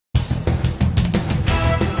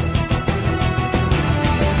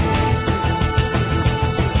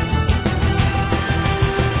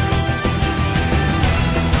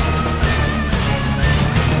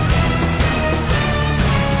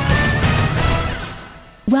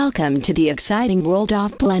Welcome to the exciting world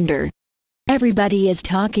of Blender. Everybody is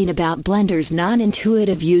talking about Blender's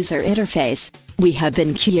non-intuitive user interface. We have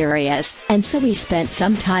been curious, and so we spent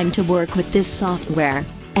some time to work with this software.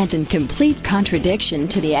 And in complete contradiction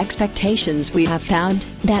to the expectations, we have found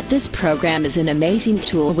that this program is an amazing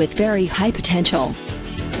tool with very high potential.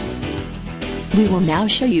 We will now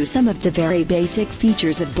show you some of the very basic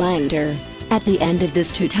features of Blender. At the end of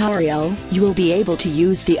this tutorial, you will be able to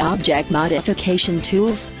use the object modification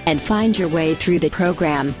tools and find your way through the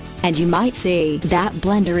program. And you might see that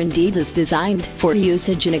Blender indeed is designed for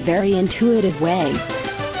usage in a very intuitive way.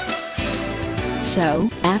 So,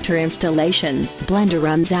 after installation, Blender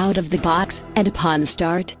runs out of the box, and upon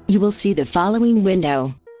start, you will see the following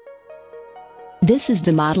window. This is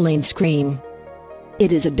the modeling screen.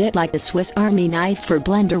 It is a bit like the Swiss Army knife for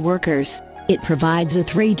Blender workers. It provides a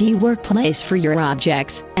 3D workplace for your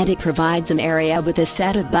objects, and it provides an area with a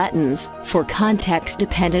set of buttons for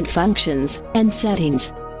context-dependent functions and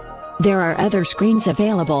settings. There are other screens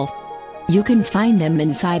available. You can find them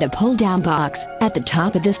inside a pull-down box at the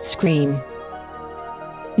top of this screen.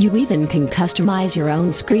 You even can customize your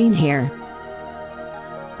own screen here.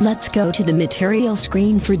 Let's go to the material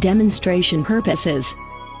screen for demonstration purposes.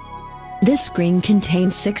 This screen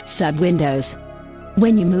contains 6 sub-windows.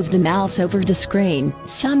 When you move the mouse over the screen,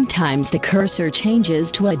 sometimes the cursor changes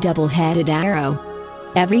to a double-headed arrow.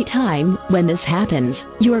 Every time when this happens,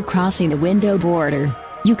 you are crossing the window border.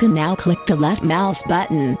 You can now click the left mouse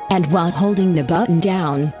button, and while holding the button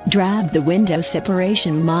down, drag the window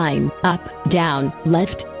separation line up, down,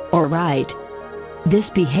 left, or right. This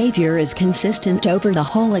behavior is consistent over the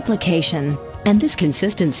whole application, and this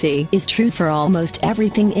consistency is true for almost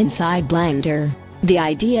everything inside Blender. The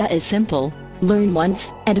idea is simple. Learn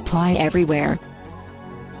once, and apply everywhere.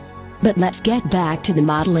 But let's get back to the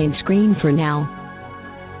modeling screen for now.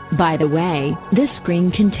 By the way, this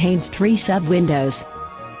screen contains 3 sub-windows.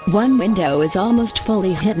 One window is almost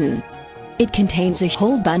fully hidden. It contains a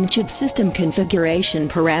whole bunch of system configuration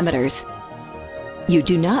parameters. You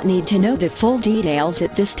do not need to know the full details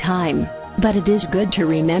at this time, but it is good to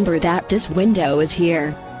remember that this window is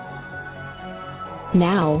here.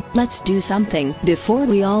 Now, let's do something before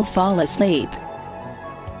we all fall asleep.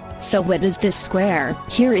 So what is this square,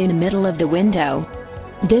 here in the middle of the window?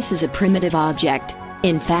 This is a primitive object.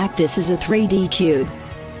 In fact, this is a 3D cube.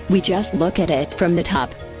 We just look at it from the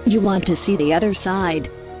top. You want to see the other side?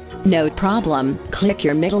 No problem, click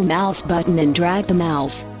your middle mouse button and drag the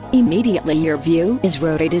mouse. Immediately your view is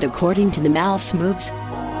rotated according to the mouse moves.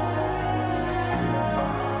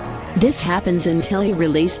 This happens until you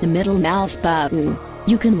release the middle mouse button.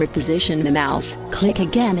 You can reposition the mouse, click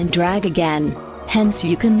again and drag again. Hence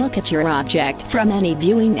you can look at your object from any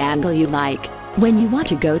viewing angle you like. When you want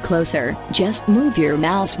to go closer, just move your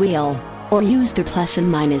mouse wheel, or use the plus and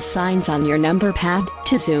minus signs on your number pad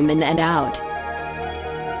to zoom in and out.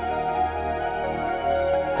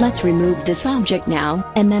 Let's remove this object now,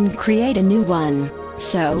 and then create a new one.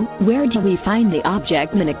 So, where do we find the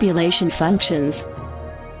object manipulation functions?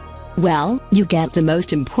 Well, you get the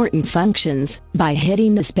most important functions by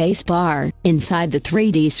hitting the space bar inside the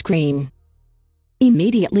 3D screen.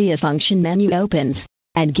 Immediately a function menu opens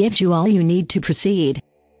and gives you all you need to proceed.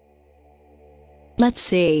 Let's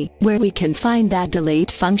see where we can find that delete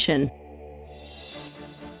function.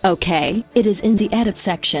 Okay, it is in the edit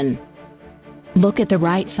section. Look at the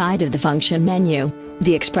right side of the function menu.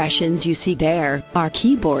 The expressions you see there are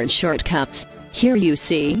keyboard shortcuts. Here you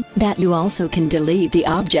see that you also can delete the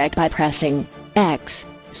object by pressing X.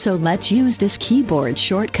 So let's use this keyboard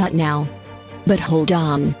shortcut now. But hold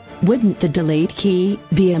on, wouldn't the delete key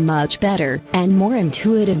be a much better and more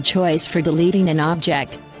intuitive choice for deleting an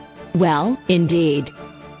object? Well, indeed.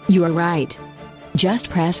 You are right. Just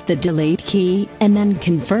press the delete key and then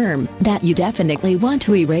confirm that you definitely want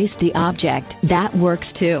to erase the object. That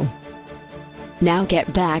works too. Now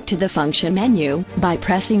get back to the function menu by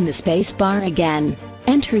pressing the space bar again.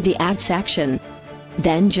 Enter the Add section.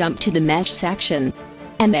 Then jump to the Mesh section.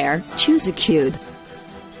 And there, choose a cube.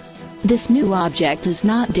 This new object is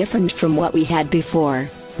not different from what we had before.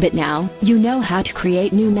 But now, you know how to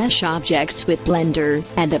create new mesh objects with Blender,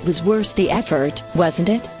 and that was worth the effort, wasn't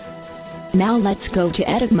it? Now let's go to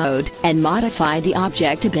Edit mode and modify the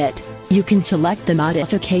object a bit. You can select the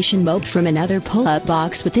modification mode from another pull-up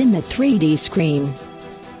box within the 3D screen.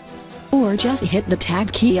 Or just hit the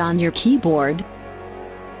Tab key on your keyboard.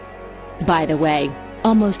 By the way,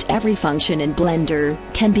 almost every function in Blender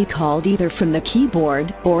can be called either from the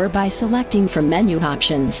keyboard or by selecting from menu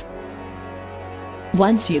options.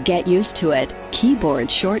 Once you get used to it,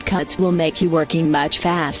 keyboard shortcuts will make you working much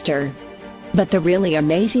faster. But the really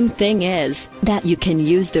amazing thing is that you can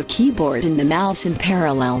use the keyboard and the mouse in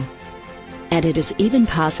parallel. And it is even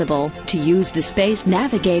possible to use the Space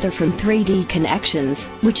Navigator from 3D Connections,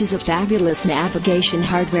 which is a fabulous navigation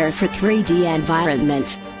hardware for 3D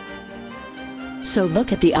environments. So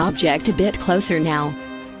look at the object a bit closer now.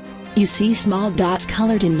 You see small dots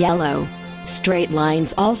colored in yellow, straight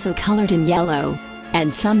lines also colored in yellow,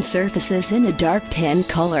 and some surfaces in a dark pink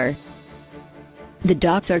color. The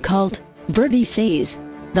dots are called vertices,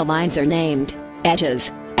 the lines are named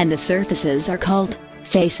edges, and the surfaces are called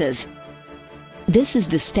faces. This is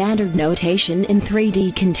the standard notation in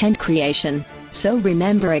 3D content creation, so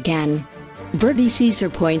remember again. Vertices are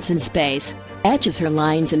points in space, edges are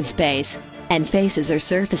lines in space, and faces are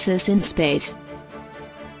surfaces in space.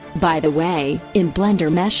 By the way, in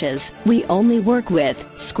Blender meshes, we only work with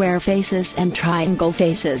square faces and triangle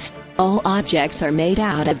faces. All objects are made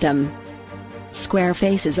out of them. Square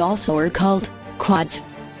faces also are called quads.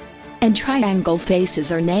 And triangle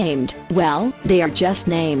faces are named, well, they are just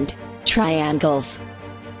named triangles.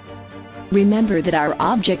 Remember that our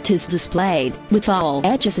object is displayed with all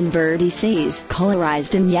edges and vertices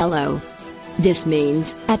colorized in yellow. This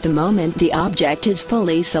means, at the moment the object is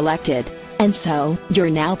fully selected, and so, your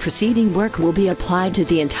now preceding work will be applied to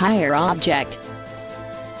the entire object.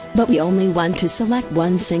 But we only want to select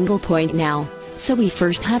one single point now, so we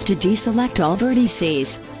first have to deselect all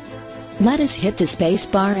vertices. Let us hit the space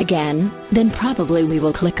bar again, then probably we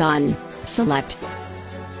will click on Select.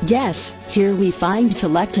 Yes, here we find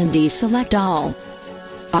Select and Deselect All.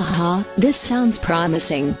 Aha, this sounds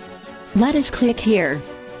promising. Let us click here.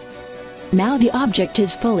 Now the object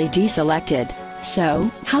is fully deselected, so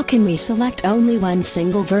how can we select only one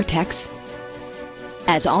single vertex?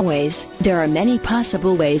 As always, there are many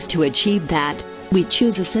possible ways to achieve that. We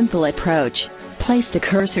choose a simple approach. Place the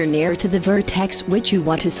cursor near to the vertex which you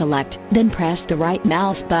want to select, then press the right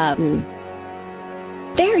mouse button.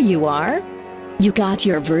 There you are! You got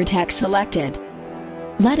your vertex selected.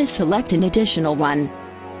 Let us select an additional one.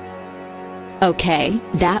 Okay,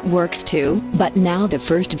 that works too, but now the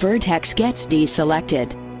first vertex gets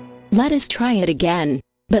deselected. Let us try it again,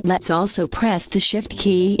 but let's also press the Shift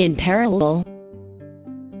key in parallel.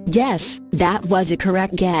 Yes, that was a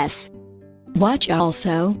correct guess. Watch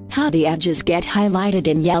also how the edges get highlighted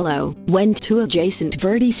in yellow when two adjacent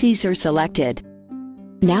vertices are selected.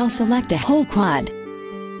 Now select a whole quad.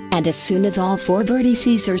 And as soon as all four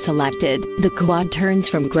vertices are selected, the quad turns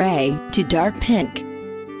from gray to dark pink.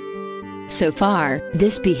 So far,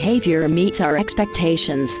 this behavior meets our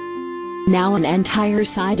expectations. Now an entire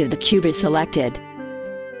side of the cube is selected.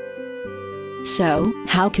 So,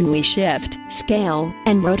 how can we shift, scale,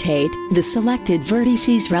 and rotate the selected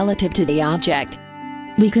vertices relative to the object?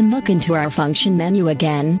 We can look into our function menu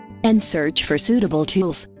again, and search for suitable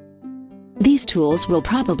tools. These tools will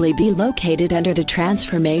probably be located under the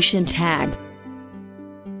Transformation tab.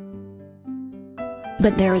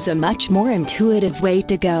 But there is a much more intuitive way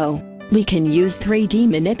to go. We can use 3D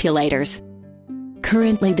manipulators.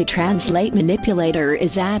 Currently the Translate manipulator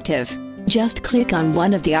is active. Just click on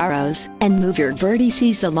one of the arrows and move your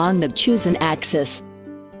vertices along the chosen axis.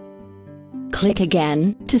 Click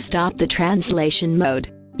again to stop the translation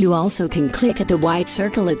mode. You also can click at the white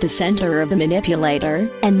circle at the center of the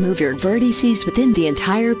manipulator and move your vertices within the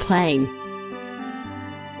entire plane.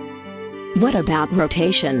 What about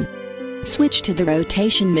rotation? Switch to the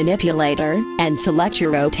rotation manipulator and select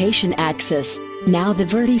your rotation axis. Now the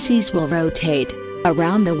vertices will rotate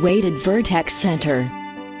around the weighted vertex center.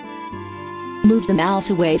 Move the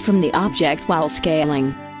mouse away from the object while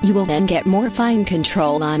scaling. You will then get more fine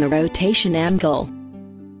control on the rotation angle.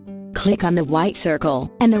 Click on the white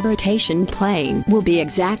circle, and the rotation plane will be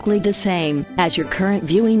exactly the same as your current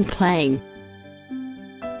viewing plane.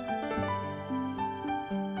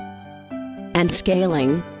 And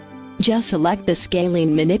scaling. Just select the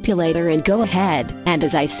scaling manipulator and go ahead, and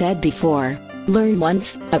as I said before, learn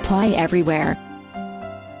once, apply everywhere.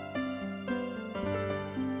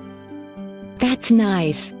 That's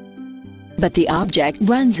nice. But the object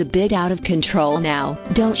runs a bit out of control now,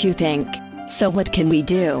 don't you think? So what can we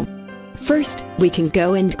do? First, we can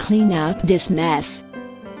go and clean up this mess.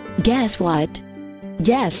 Guess what?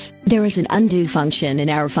 Yes, there is an undo function in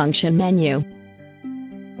our function menu.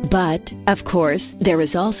 But, of course, there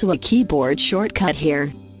is also a keyboard shortcut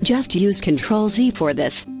here. Just use Ctrl-Z for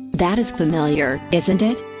this. That is familiar, isn't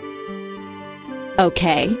it?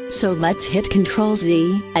 Okay, so let's hit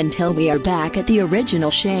Ctrl-Z until we are back at the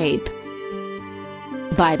original shape.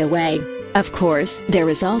 By the way, of course, there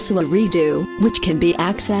is also a redo, which can be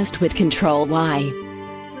accessed with Ctrl-Y.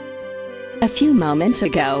 A few moments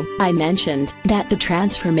ago, I mentioned that the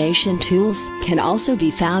transformation tools can also be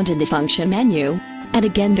found in the function menu, and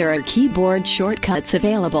again there are keyboard shortcuts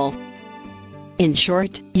available. In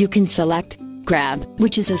short, you can select grab,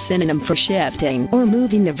 which is a synonym for shifting or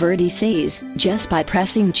moving the vertices, just by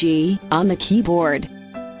pressing G on the keyboard.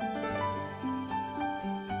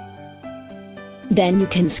 Then you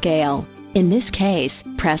can scale. In this case,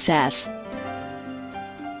 press S.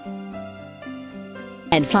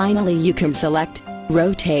 And finally you can select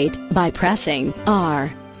rotate by pressing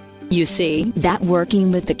R. You see that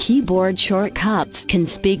working with the keyboard shortcuts can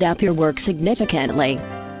speed up your work significantly.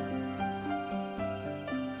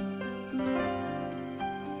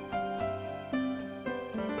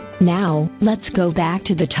 Now, let's go back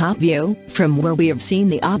to the top view, from where we have seen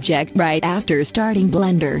the object right after starting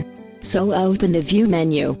Blender. So open the View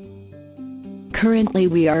menu. Currently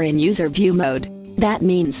we are in User View mode. That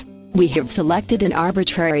means we have selected an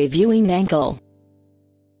arbitrary viewing angle.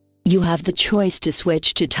 You have the choice to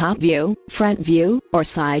switch to Top View, Front View, or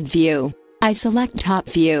Side View. I select Top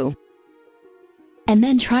View. And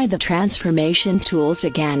then try the transformation tools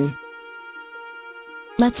again.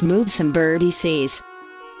 Let's move some vertices.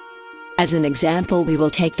 As an example, we will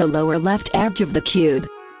take the lower left edge of the cube.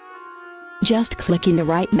 Just clicking the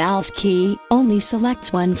right mouse key only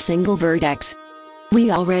selects one single vertex. We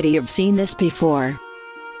already have seen this before.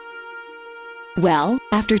 Well,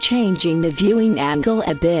 after changing the viewing angle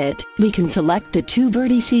a bit, we can select the two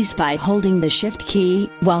vertices by holding the Shift key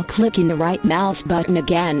while clicking the right mouse button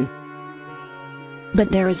again. But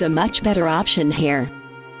there is a much better option here.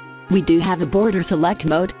 We do have a border select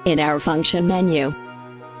mode in our function menu.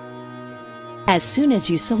 As soon as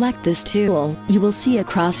you select this tool, you will see a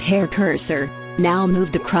crosshair cursor. Now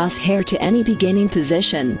move the crosshair to any beginning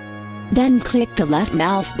position. Then click the left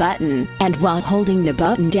mouse button, and while holding the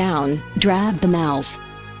button down, drag the mouse.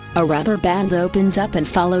 A rubber band opens up and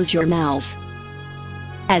follows your mouse.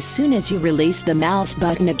 As soon as you release the mouse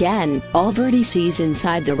button again, all vertices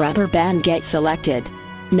inside the rubber band get selected.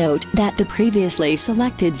 Note that the previously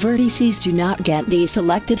selected vertices do not get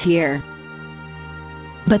deselected here.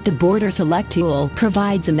 But the border select tool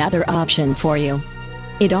provides another option for you.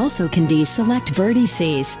 It also can deselect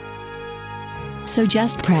vertices. So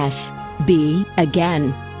just press B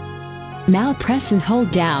again. Now press and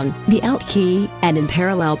hold down the Alt key, and in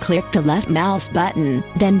parallel click the left mouse button,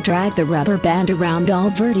 then drag the rubber band around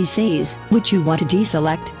all vertices which you want to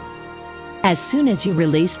deselect. As soon as you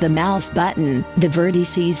release the mouse button, the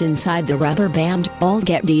vertices inside the rubber band all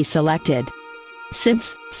get deselected.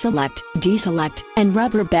 Since select, deselect, and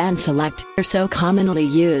rubber band select are so commonly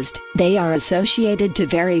used, they are associated to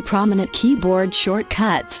very prominent keyboard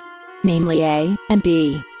shortcuts, namely A and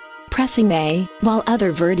B. Pressing A, while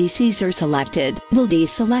other vertices are selected, will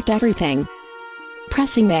deselect everything.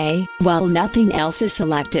 Pressing A, while nothing else is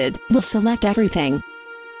selected, will select everything.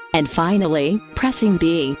 And finally, pressing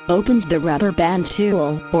B opens the rubber band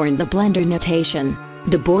tool, or in the Blender notation,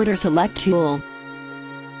 the border select tool.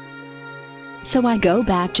 So I go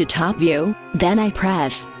back to top view, then I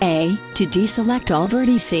press A to deselect all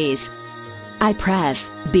vertices. I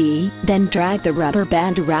press B, then drag the rubber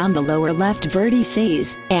band around the lower left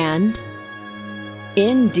vertices, and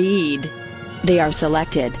indeed, they are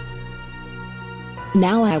selected.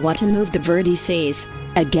 Now I want to move the vertices.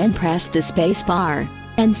 Again press the space bar,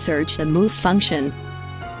 and search the Move function.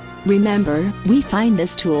 Remember, we find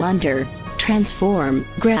this tool under Transform,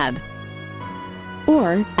 Grab.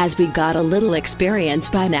 Or, as we got a little experience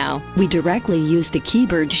by now, we directly use the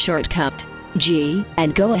keyboard shortcut G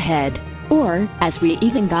and go ahead. Or, as we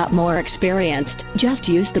even got more experienced, just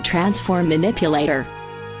use the transform manipulator.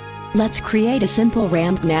 Let's create a simple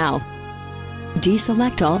ramp now.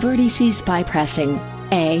 Deselect all vertices by pressing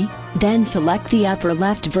A, then select the upper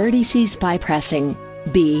left vertices by pressing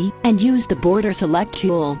B, and use the border select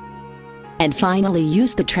tool. And finally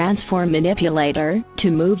use the transform manipulator to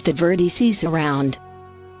move the vertices around.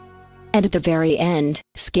 And at the very end,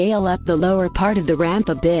 scale up the lower part of the ramp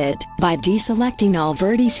a bit by deselecting all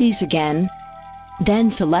vertices again.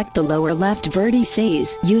 Then select the lower left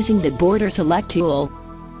vertices using the border select tool.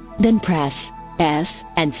 Then press S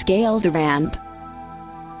and scale the ramp.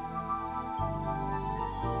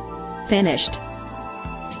 Finished.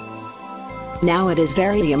 Now it is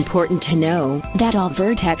very important to know that all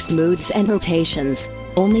vertex moves and rotations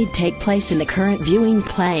only take place in the current viewing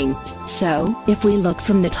plane. So, if we look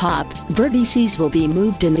from the top, vertices will be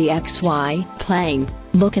moved in the XY plane.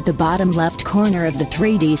 Look at the bottom left corner of the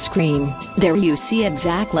 3D screen. There you see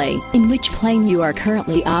exactly in which plane you are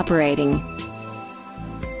currently operating.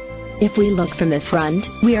 If we look from the front,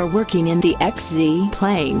 we are working in the XZ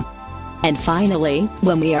plane. And finally,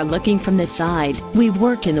 when we are looking from the side, we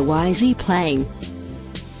work in the YZ plane.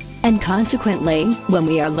 And consequently, when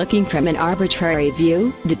we are looking from an arbitrary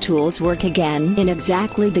view, the tools work again in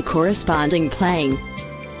exactly the corresponding plane.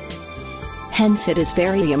 Hence it is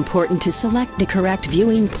very important to select the correct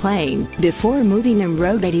viewing plane before moving and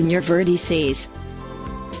rotating your vertices.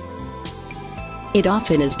 It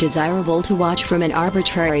often is desirable to watch from an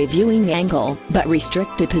arbitrary viewing angle, but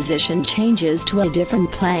restrict the position changes to a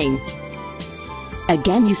different plane.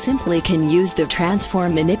 Again, you simply can use the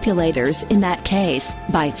transform manipulators in that case,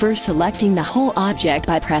 by first selecting the whole object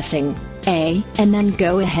by pressing A, and then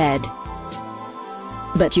go ahead.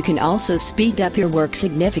 But you can also speed up your work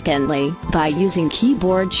significantly, by using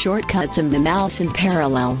keyboard shortcuts and the mouse in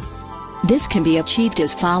parallel. This can be achieved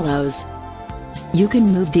as follows. You can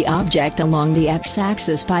move the object along the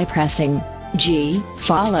x-axis by pressing G,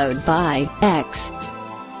 followed by X.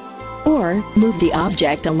 Or, move the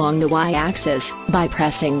object along the y-axis, by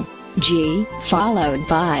pressing G, followed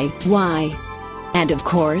by Y. And of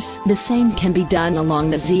course, the same can be done along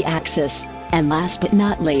the z-axis. And last but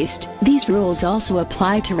not least, these rules also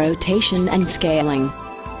apply to rotation and scaling.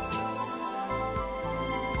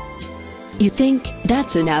 You think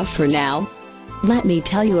that's enough for now? Let me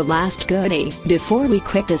tell you a last goodie before we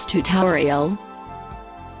quit this tutorial.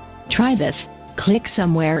 Try this. Click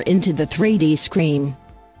somewhere into the 3D screen.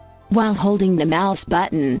 While holding the mouse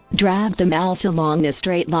button, drag the mouse along a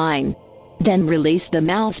straight line. Then release the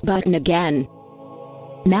mouse button again.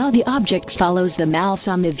 Now the object follows the mouse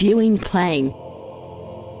on the viewing plane.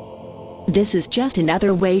 This is just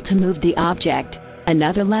another way to move the object.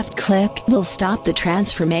 Another left click will stop the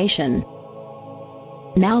transformation.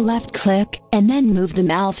 Now left click, and then move the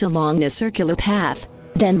mouse along a circular path.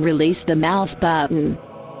 Then release the mouse button.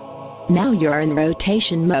 Now you're in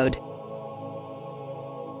rotation mode.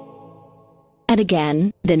 And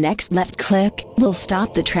again, the next left click will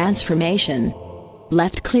stop the transformation.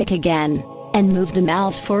 Left click again, and move the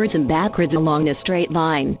mouse forwards and backwards along a straight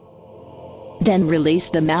line. Then release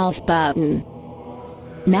the mouse button.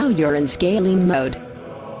 Now you're in scaling mode.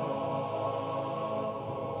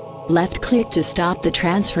 Left click to stop the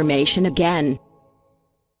transformation again.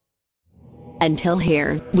 Until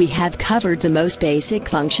here, we have covered the most basic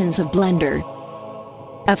functions of Blender.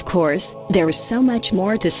 Of course, there is so much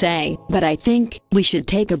more to say, but I think we should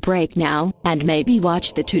take a break now, and maybe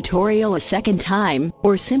watch the tutorial a second time,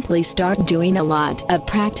 or simply start doing a lot of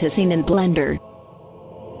practicing in Blender.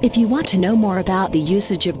 If you want to know more about the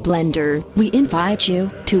usage of Blender, we invite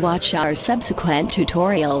you to watch our subsequent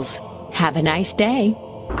tutorials. Have a nice day!